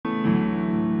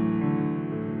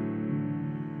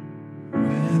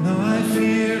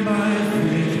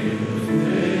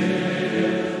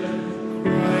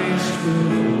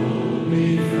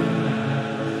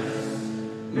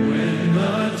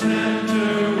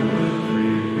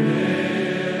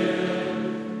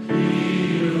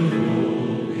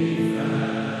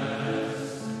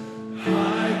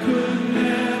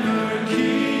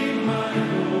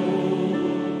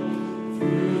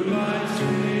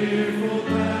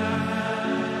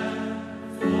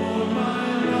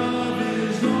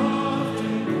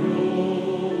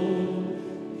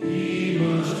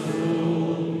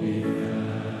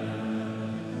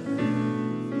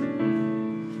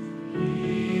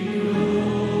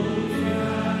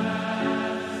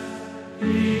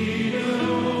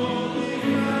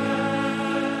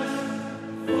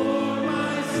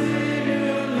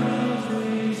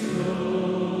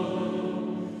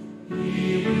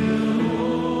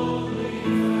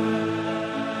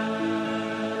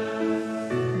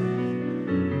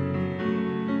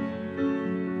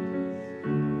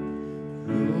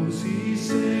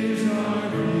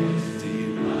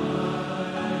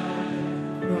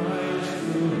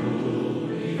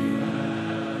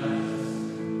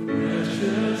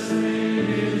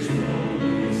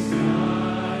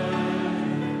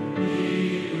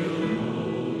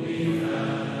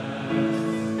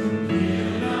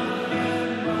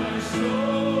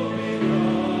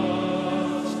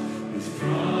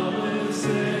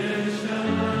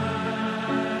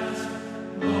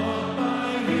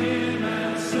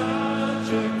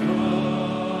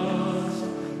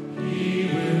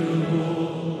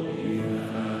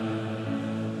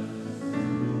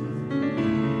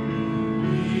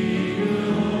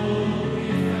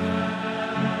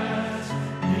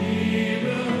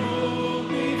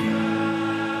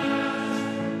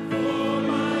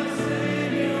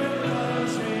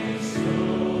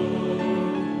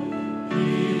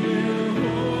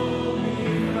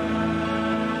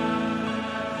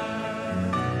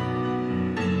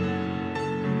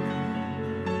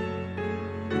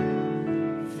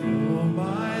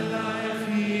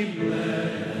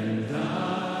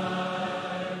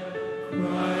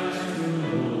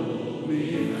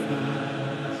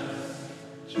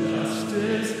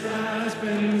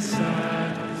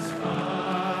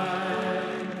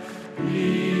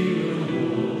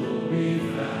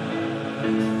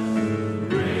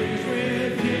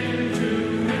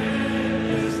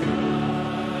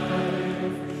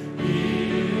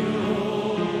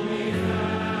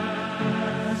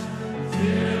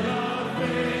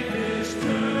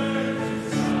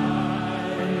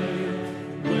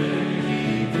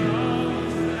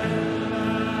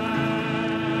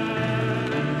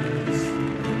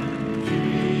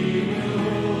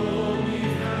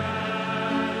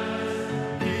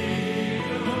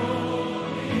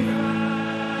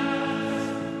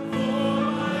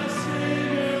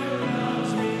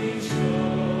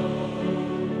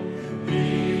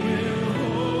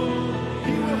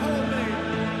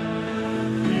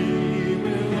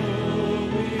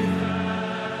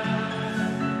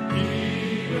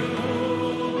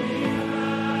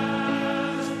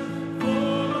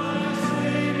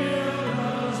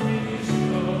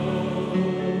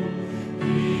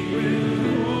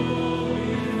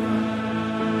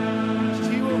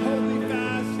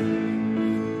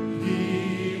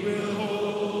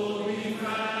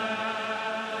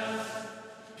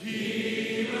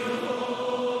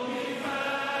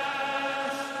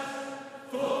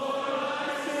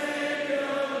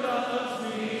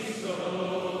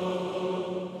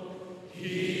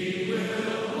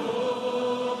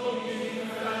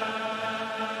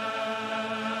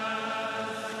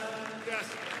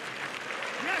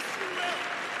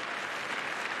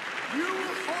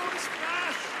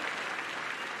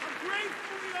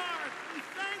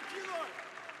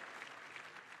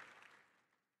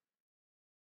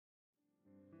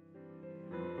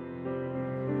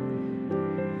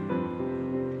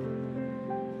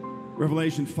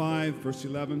Revelation 5, verse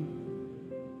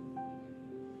 11.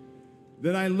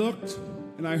 Then I looked,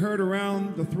 and I heard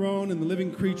around the throne and the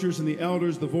living creatures and the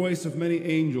elders the voice of many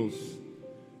angels,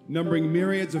 numbering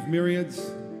myriads of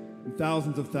myriads and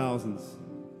thousands of thousands,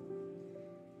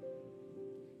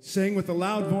 saying with a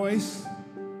loud voice,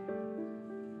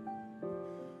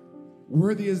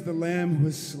 "Worthy is the Lamb who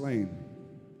was slain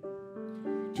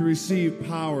to receive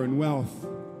power and wealth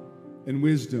and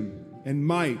wisdom and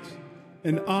might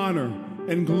and honor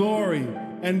and glory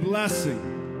and blessing."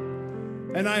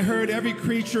 And I heard every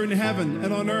creature in heaven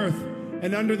and on earth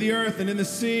and under the earth and in the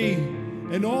sea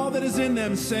and all that is in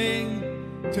them saying,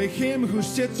 "To him who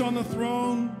sits on the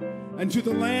throne and to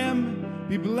the Lamb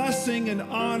be blessing and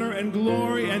honor and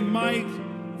glory and might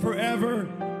forever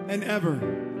and ever."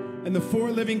 And the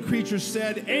four living creatures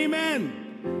said, "Amen."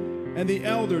 And the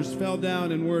elders fell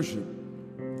down and worshiped.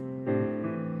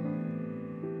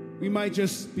 We might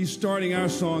just be starting our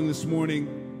song this morning.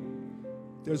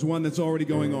 There's one that's already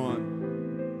going on,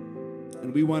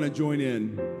 and we want to join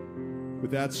in with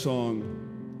that song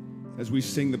as we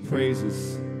sing the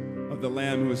praises of the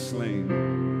Lamb who was slain.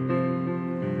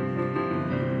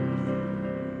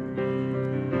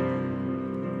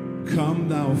 Come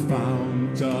thou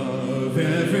fount of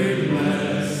every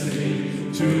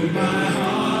blessing, to my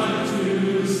heart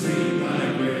to sing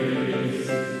thy grace,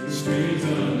 streams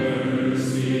of mercy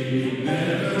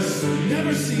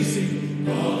never ceasing,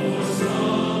 all for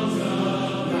songs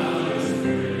of loudest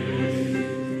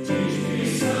praise. Teach me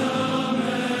some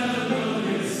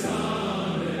melodious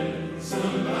sonnet,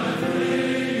 sung by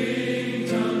flaming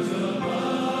tongues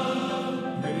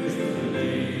above. Praise the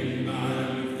name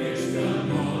I'm fixed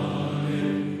upon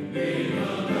it, name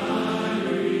of thy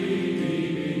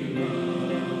redeeming love.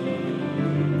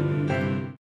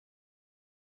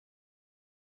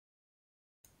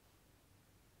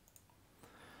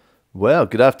 Well,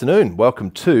 good afternoon. Welcome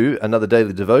to another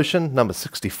daily devotion, number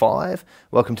 65.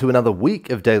 Welcome to another week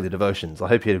of daily devotions. I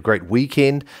hope you had a great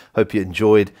weekend. Hope you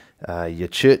enjoyed your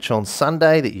church on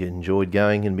Sunday, that you enjoyed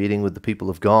going and meeting with the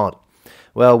people of God.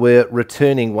 Well, we're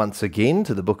returning once again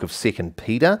to the book of 2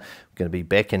 Peter. We're going to be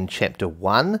back in chapter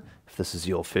 1. If this is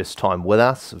your first time with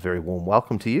us, a very warm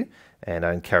welcome to you. And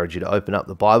I encourage you to open up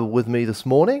the Bible with me this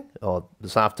morning or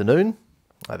this afternoon.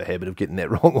 I have a habit of getting that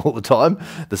wrong all the time,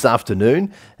 this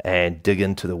afternoon, and dig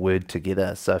into the Word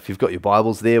together. So if you've got your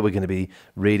Bibles there, we're going to be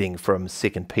reading from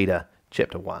 2 Peter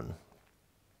chapter 1.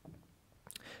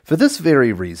 For this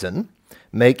very reason,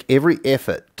 make every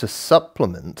effort to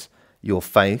supplement your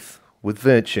faith with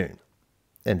virtue,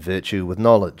 and virtue with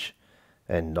knowledge,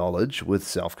 and knowledge with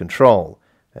self-control,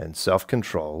 and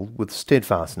self-control with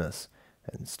steadfastness,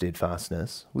 and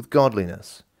steadfastness with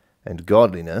godliness, and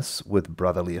godliness with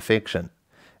brotherly affection,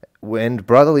 and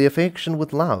brotherly affection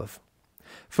with love.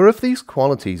 For if these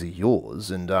qualities are yours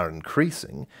and are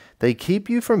increasing, they keep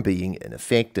you from being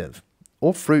ineffective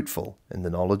or fruitful in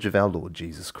the knowledge of our Lord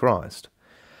Jesus Christ.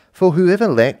 For whoever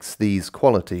lacks these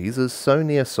qualities is so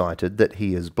nearsighted that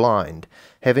he is blind,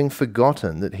 having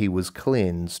forgotten that he was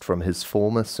cleansed from his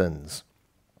former sins.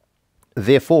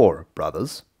 Therefore,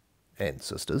 brothers and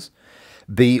sisters,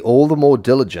 be all the more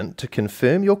diligent to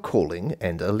confirm your calling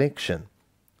and election.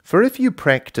 For if you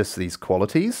practice these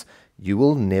qualities, you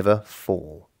will never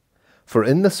fall. For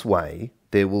in this way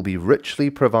there will be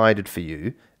richly provided for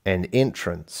you an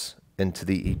entrance into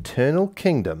the eternal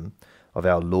kingdom of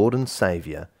our Lord and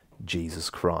Saviour, Jesus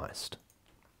Christ.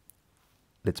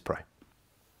 Let's pray.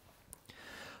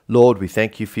 Lord, we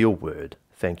thank you for your word.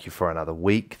 Thank you for another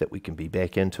week that we can be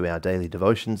back into our daily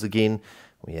devotions again.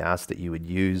 We ask that you would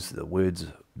use the words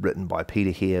written by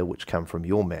Peter here, which come from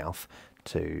your mouth,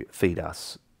 to feed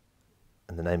us.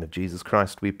 In the name of Jesus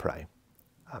Christ we pray.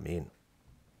 Amen.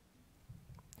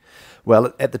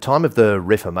 Well, at the time of the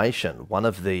Reformation, one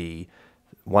of the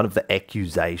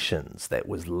accusations that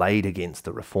was laid against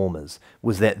the Reformers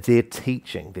was that their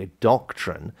teaching, their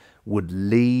doctrine, would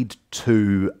lead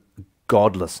to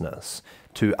godlessness,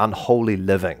 to unholy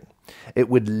living. It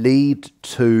would lead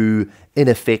to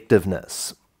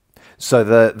ineffectiveness. So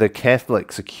the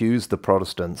Catholics accused the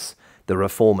Protestants, the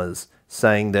Reformers,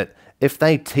 saying that if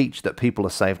they teach that people are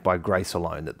saved by grace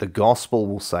alone, that the gospel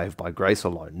will save by grace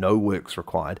alone, no works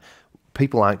required,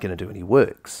 people aren't going to do any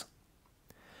works.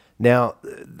 Now,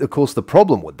 of course, the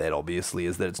problem with that, obviously,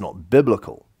 is that it's not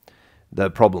biblical. The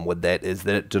problem with that is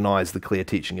that it denies the clear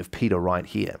teaching of Peter right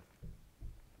here.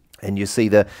 And you see,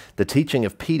 the teaching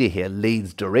of Peter here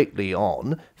leads directly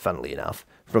on, funnily enough,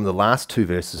 from the last two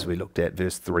verses we looked at,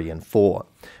 verse 3 and 4,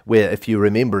 where if you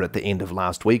remember at the end of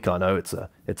last week, I know it's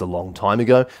a long time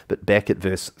ago, but back at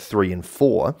verse 3 and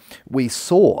 4, we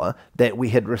saw that we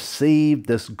had received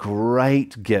this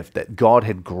great gift, that God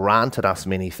had granted us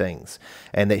many things,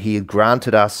 and that he had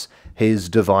granted us his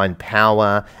divine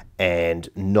power and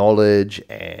knowledge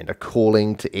and a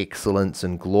calling to excellence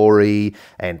and glory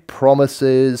and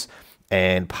promises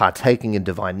and partaking in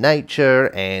divine nature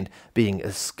and being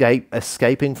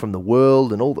escaping from the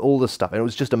world and all this stuff. And it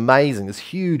was just amazing, this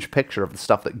huge picture of the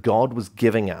stuff that God was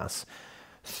giving us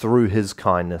through his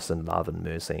kindness and love and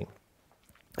mercy.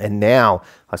 And now,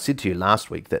 I said to you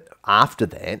last week that after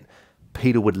that,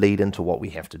 Peter would lead into what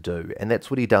we have to do. And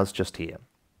that's what he does just here.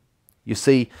 You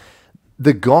see,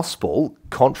 the gospel,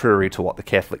 contrary to what the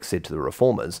Catholics said to the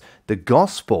Reformers, the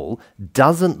gospel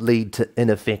doesn't lead to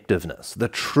ineffectiveness. The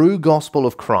true gospel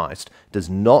of Christ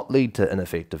does not lead to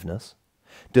ineffectiveness,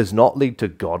 does not lead to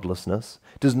godlessness,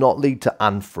 does not lead to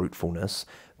unfruitfulness,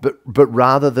 but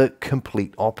rather the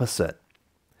complete opposite.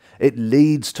 It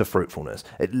leads to fruitfulness.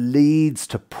 It leads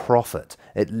to profit.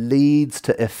 It leads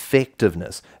to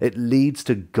effectiveness. It leads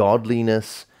to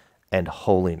godliness and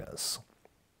holiness.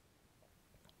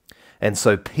 And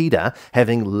so Peter,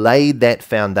 having laid that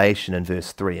foundation in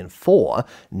verse 3 and 4,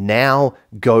 now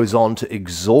goes on to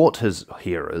exhort his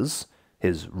hearers,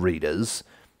 his readers,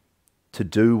 to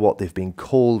do what they've been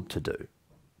called to do,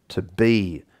 to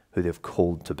be who they've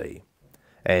called to be.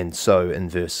 And so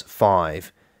in verse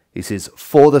 5, he says,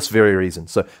 for this very reason.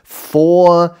 So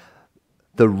for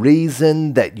the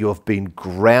reason that you have been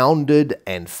grounded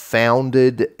and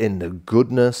founded in the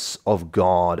goodness of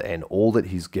God and all that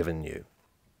he's given you.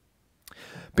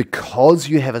 Because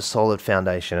you have a solid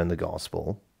foundation in the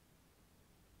gospel,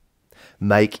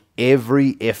 make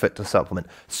every effort to supplement.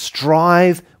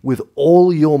 Strive with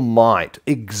all your might.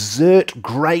 Exert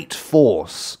great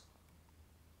force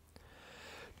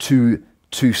to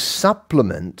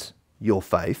supplement your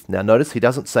faith. Now notice he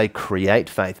doesn't say create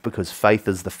faith, because faith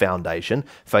is the foundation.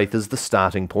 Faith is the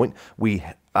starting point. We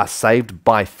are saved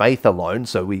by faith alone.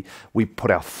 So we put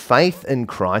our faith in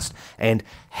Christ, and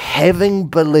having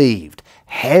believed,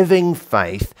 having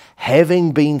faith,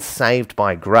 having been saved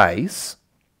by grace,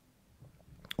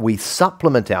 we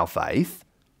supplement our faith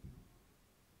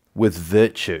with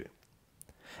virtue.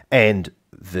 And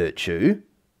virtue, ...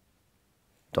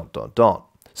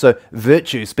 So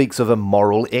virtue speaks of a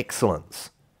moral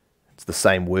excellence. It's the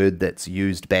same word that's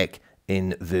used back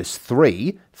in verse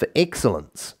 3 for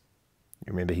excellence.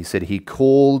 You remember he said he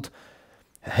called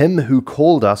him who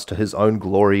called us to his own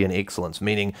glory and excellence,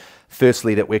 meaning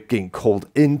firstly that we're getting called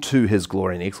into his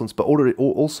glory and excellence, but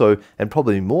also, and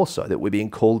probably more so, that we're being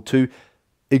called to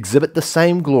exhibit the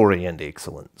same glory and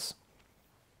excellence.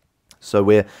 So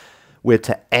we're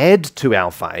to add to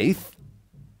our faith,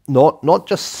 not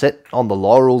just sit on the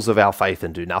laurels of our faith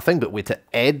and do nothing, but we're to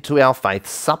add to our faith,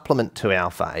 supplement to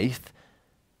our faith,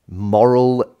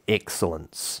 moral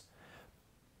excellence.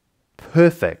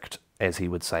 Perfect, as he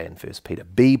would say in 1 Peter.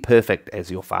 Be perfect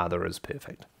as your Father is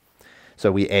perfect.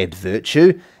 So we add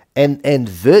virtue, and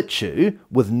virtue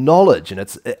with knowledge.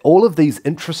 And all of these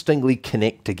interestingly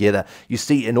connect together. You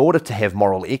see, in order to have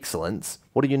moral excellence,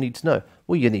 what do you need to know?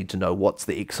 Well, you need to know what's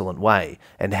the excellent way.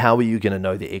 And how are you going to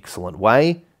know the excellent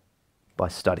way? By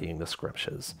studying the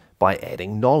scriptures, by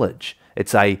adding knowledge.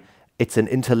 It's an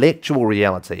intellectual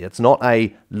reality. It's not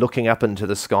a looking up into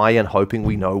the sky and hoping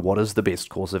we know what is the best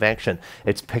course of action.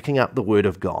 It's picking up the word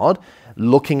of God,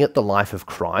 looking at the life of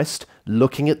Christ,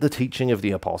 looking at the teaching of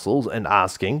the apostles, and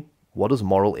asking, what does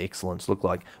moral excellence look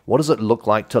like? What does it look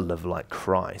like to live like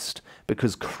Christ?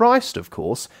 Because Christ, of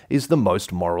course, is the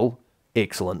most moral,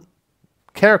 excellent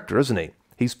character, isn't he?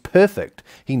 He's perfect.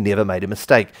 He never made a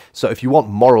mistake. So if you want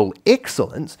moral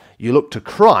excellence, you look to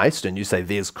Christ and you say,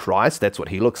 there's Christ. That's what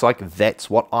he looks like. That's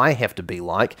what I have to be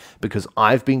like, because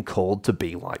I've been called to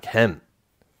be like him.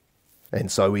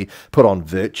 And so we put on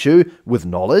virtue with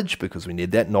knowledge, because we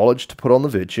need that knowledge to put on the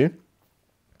virtue.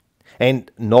 And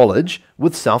knowledge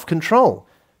with self-control.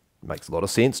 Makes a lot of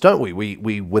sense, don't we?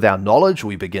 We with our knowledge,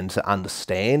 we begin to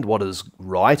understand what is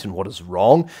right and what is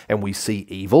wrong, and we see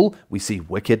evil, we see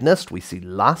wickedness, we see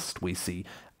lust, we see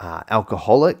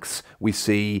alcoholics, we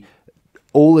see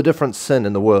all the different sin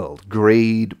in the world,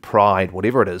 greed, pride,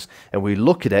 whatever it is, and we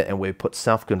look at it and we put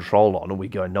self-control on, and we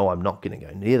go, no, I'm not going to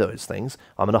go near those things.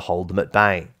 I'm going to hold them at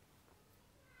bay.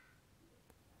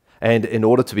 And in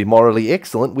order to be morally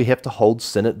excellent, we have to hold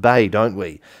sin at bay, don't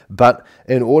we? But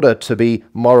in order to be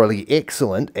morally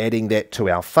excellent, adding that to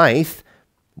our faith,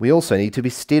 we also need to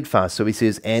be steadfast. So he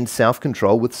says, and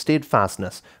self-control with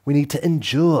steadfastness. We need to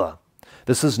endure.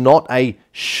 This is not a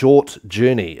short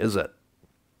journey, is it?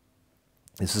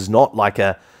 This is not like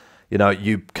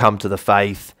you come to the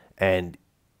faith and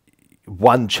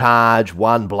one charge,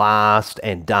 one blast,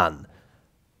 and done.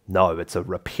 No, it's a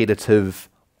repetitive,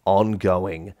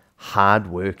 ongoing,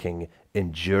 hard-working,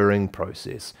 enduring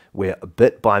process where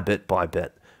bit by bit by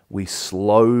bit, we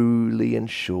slowly and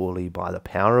surely, by the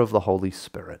power of the Holy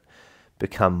Spirit,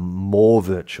 become more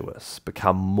virtuous,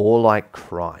 become more like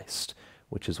Christ,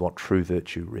 which is what true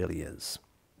virtue really is.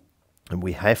 And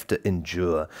we have to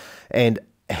endure. And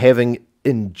having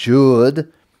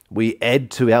endured, we add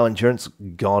to our endurance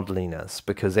godliness,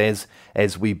 because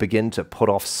as we begin to put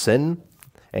off sin,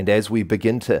 and as we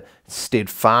begin to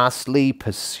steadfastly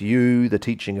pursue the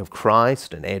teaching of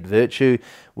Christ and add virtue,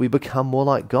 we become more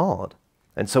like God.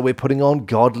 And so we're putting on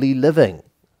godly living.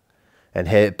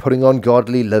 And putting on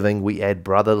godly living, we add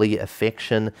brotherly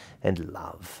affection and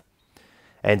love.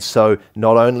 And so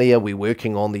not only are we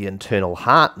working on the internal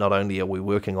heart, not only are we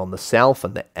working on the self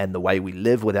and the way we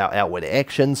live with our outward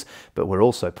actions, but we're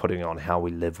also putting on how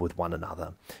we live with one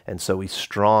another. And so we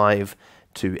strive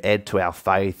to add to our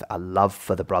faith a love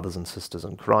for the brothers and sisters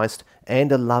in Christ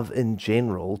and a love in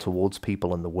general towards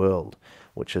people in the world,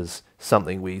 which is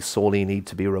something we sorely need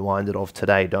to be reminded of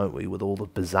today, don't we, with all the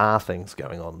bizarre things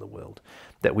going on in the world,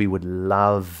 that we would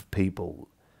love people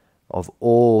of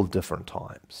all different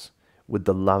types with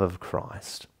the love of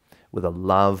Christ, with a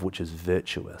love which is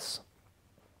virtuous.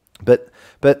 But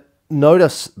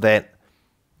notice that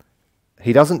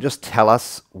he doesn't just tell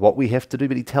us what we have to do,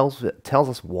 but he tells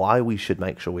us why we should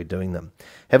make sure we're doing them.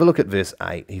 Have a look at verse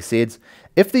 8. He says,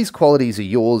 "If these qualities are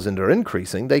yours and are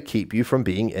increasing, they keep you from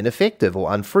being ineffective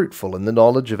or unfruitful in the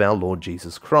knowledge of our Lord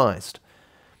Jesus Christ."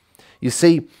 You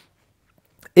see,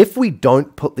 if we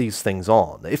don't put these things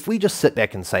on, if we just sit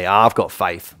back and say, I've got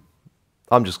faith,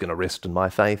 I'm just going to rest in my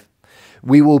faith,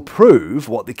 we will prove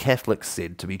what the Catholics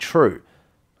said to be true.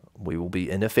 We will be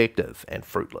ineffective and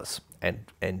fruitless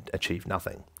and achieve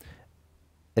nothing.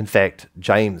 In fact,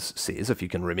 James says, if you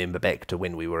can remember back to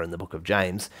when we were in the book of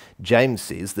James, James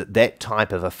says that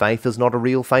type of a faith is not a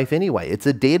real faith anyway. It's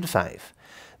a dead faith.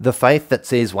 The faith that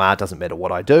says, well, it doesn't matter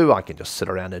what I do, I can just sit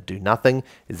around and do nothing,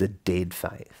 is a dead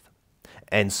faith.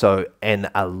 And so an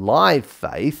alive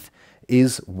faith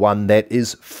is one that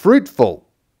is fruitful.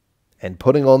 And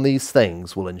putting on these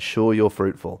things will ensure you're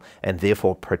fruitful and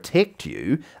therefore protect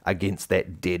you against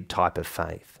that dead type of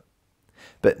faith.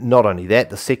 But not only that,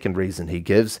 the second reason he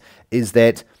gives is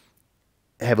that,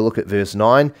 have a look at verse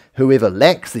 9, whoever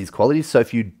lacks these qualities, so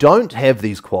if you don't have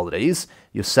these qualities,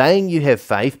 you're saying you have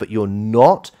faith, but you're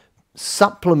not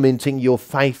supplementing your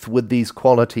faith with these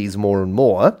qualities more and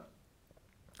more,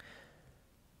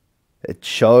 it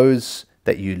shows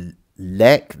that you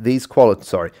lack these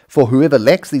qualities. For whoever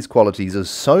lacks these qualities is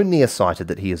so nearsighted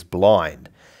that he is blind,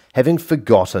 having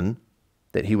forgotten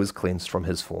that he was cleansed from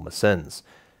his former sins.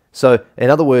 So, in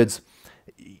other words,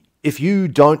 if you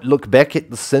don't look back at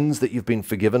the sins that you've been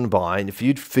forgiven by, and if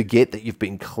you forget that you've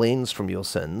been cleansed from your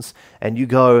sins, and you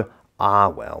go,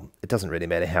 well, it doesn't really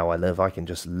matter how I live, I can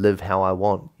just live how I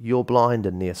want, you're blind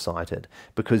and nearsighted,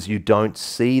 because you don't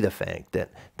see the fact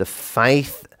that the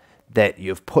faith that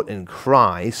you've put in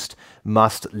Christ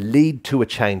must lead to a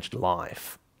changed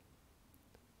life.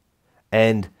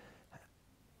 And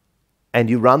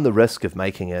you run the risk of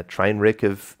making a train wreck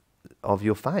of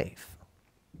your faith.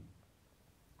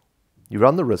 You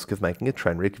run the risk of making a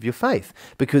train wreck of your faith,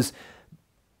 because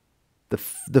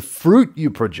the fruit you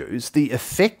produce, the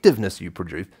effectiveness you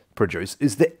produce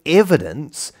is the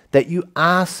evidence that you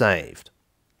are saved.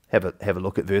 Have a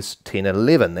look at verse 10 and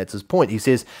 11. That's his point. He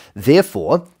says,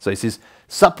 therefore, so he says,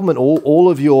 supplement all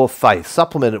of your faith,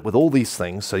 supplement it with all these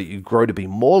things so you grow to be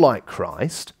more like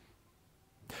Christ,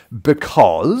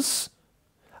 because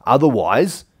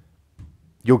otherwise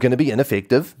you're going to be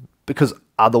ineffective, because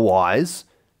otherwise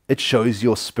it shows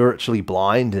you're spiritually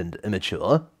blind and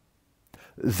immature.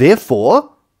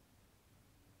 Therefore,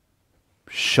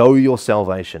 show your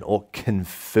salvation or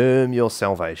confirm your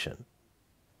salvation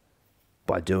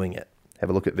by doing it. Have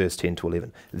a look at verse 10 to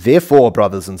 11. Therefore,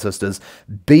 brothers and sisters,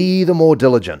 be the more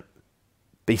diligent.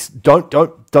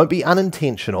 Don't be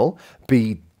unintentional.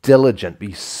 Be diligent.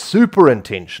 Be super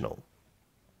intentional.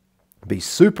 Be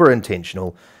super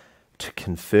intentional to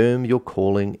confirm your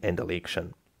calling and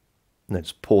election. And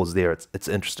let's pause there. It's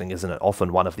interesting, isn't it?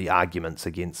 Often one of the arguments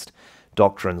against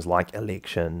doctrines like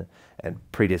election and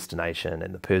predestination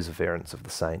and the perseverance of the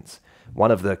saints,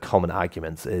 one of the common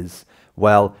arguments is,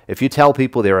 well, if you tell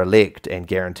people they're elect and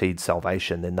guaranteed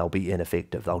salvation, then they'll be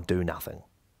ineffective, they'll do nothing.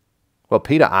 Well,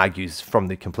 Peter argues from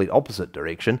the complete opposite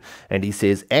direction, and he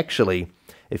says, actually,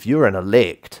 if you're an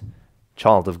elect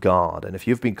child of God, and if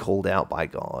you've been called out by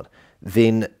God,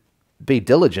 then be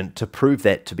diligent to prove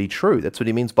that to be true. That's what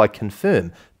he means by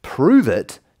confirm. Prove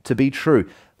it to be true.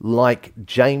 Like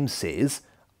James says,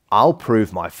 I'll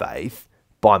prove my faith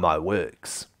by my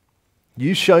works.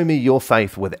 You show me your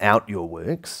faith without your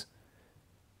works,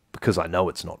 because I know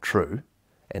it's not true,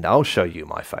 and I'll show you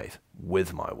my faith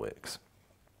with my works.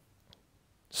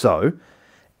 So,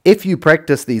 if you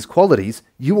practice these qualities,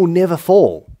 you will never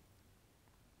fall.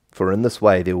 For in this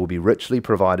way there will be richly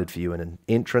provided for you an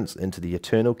entrance into the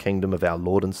eternal kingdom of our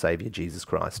Lord and Saviour Jesus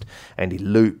Christ. And he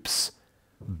loops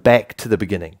back to the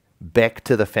beginning, back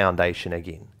to the foundation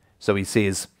again. So he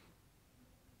says,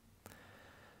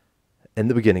 in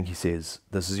the beginning he says,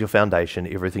 this is your foundation,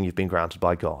 everything you've been granted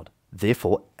by God.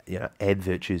 Therefore, add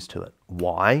virtues to it.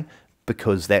 Why?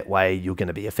 Because that way you're going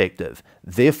to be effective.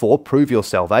 Therefore, prove your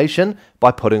salvation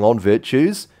by putting on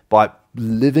virtues, by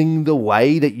living the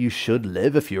way that you should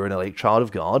live if you're an elect child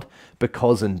of God,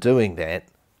 because in doing that,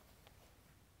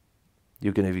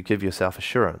 you're going to give yourself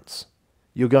assurance.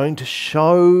 You're going to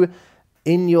show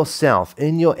in yourself,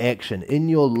 in your action, in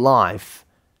your life,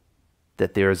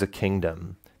 that there is a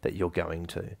kingdom that you're going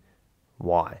to.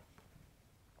 Why?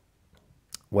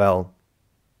 Well,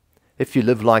 if you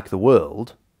live like the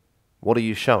world, what are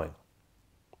you showing?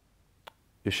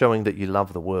 You're showing that you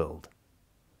love the world.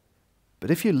 But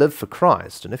if you live for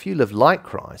Christ, and if you live like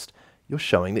Christ, you're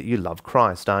showing that you love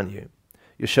Christ, aren't you?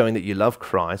 You're showing that you love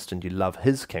Christ and you love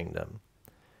his kingdom,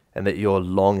 and that you're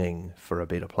longing for a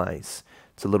better place.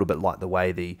 It's a little bit like the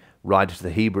way the writer to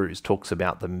the Hebrews talks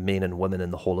about the men and women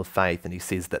in the hall of faith, and he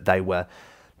says that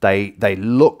they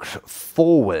looked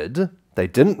forward. They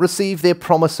didn't receive their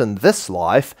promise in this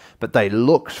life, but they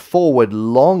looked forward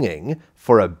longing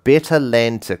for a better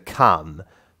land to come,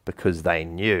 because they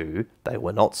knew they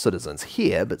were not citizens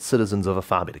here, but citizens of a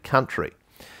far better country.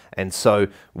 And so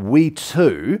we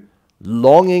too,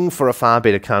 longing for a far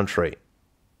better country,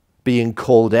 being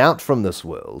called out from this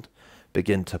world,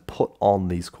 begin to put on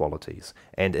these qualities.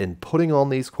 And in putting on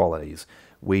these qualities,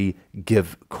 we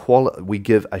give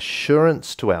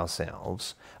assurance to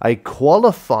ourselves, a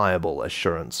qualifiable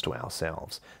assurance to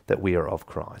ourselves that we are of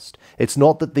Christ. It's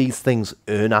not that these things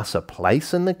earn us a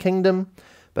place in the kingdom,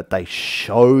 but they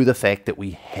show the fact that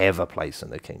we have a place in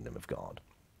the kingdom of God.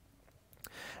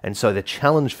 And so the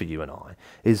challenge for you and I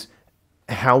is,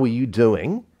 how are you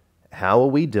doing? How are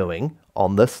we doing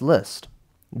on this list?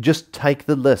 Just take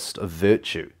the list of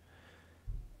virtue.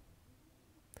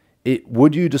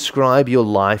 Would you describe your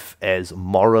life as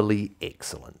morally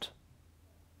excellent?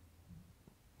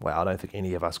 Well, I don't think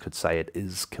any of us could say it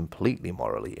is completely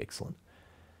morally excellent.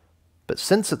 But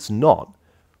since it's not,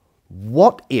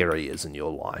 what areas in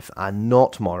your life are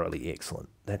not morally excellent?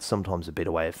 That's sometimes a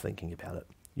better way of thinking about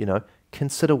it.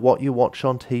 Consider what you watch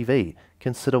on TV.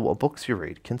 Consider what books you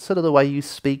read. Consider the way you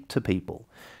speak to people.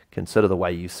 Consider the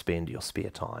way you spend your spare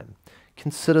time.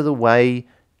 Consider the way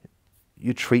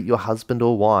you treat your husband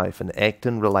or wife and act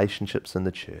in relationships in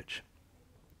the church.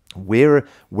 Where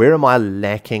am I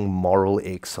lacking moral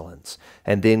excellence?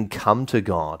 And then come to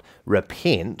God,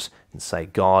 repent, and say,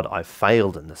 God, I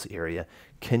failed in this area.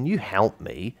 Can you help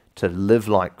me to live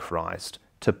like Christ,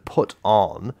 to put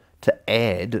on, to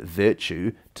add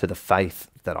virtue to the faith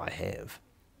that I have?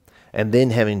 And then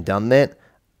having done that,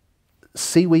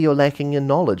 see where you're lacking in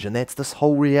knowledge, and that's this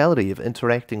whole reality of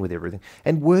interacting with everything,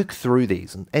 and work through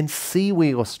these and see where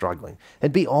you're struggling,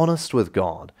 and be honest with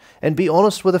God, and be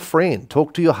honest with a friend.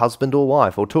 Talk to your husband or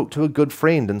wife, or talk to a good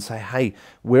friend and say, hey,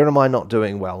 where am I not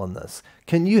doing well in this?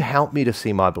 Can you help me to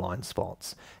see my blind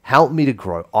spots? Help me to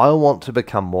grow. I want to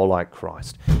become more like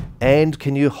Christ. And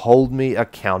can you hold me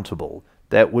accountable?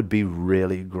 That would be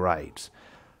really great.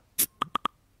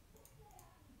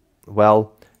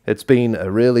 Well, it's been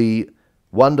a really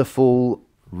wonderful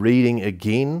reading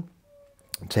again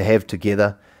to have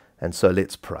together, and so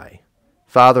let's pray.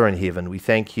 Father in heaven, we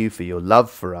thank you for your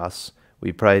love for us.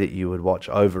 We pray that you would watch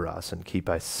over us and keep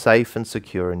us safe and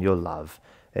secure in your love.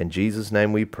 In Jesus'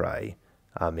 name we pray.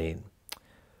 Amen.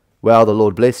 Well, the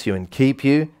Lord bless you and keep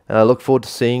you, and I look forward to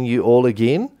seeing you all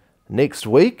again next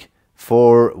week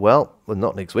for, well,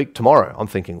 not next week, tomorrow. I'm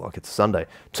thinking like it's Sunday.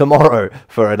 Tomorrow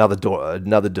for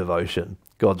another devotion.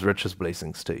 God's richest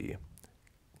blessings to you.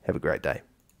 Have a great day.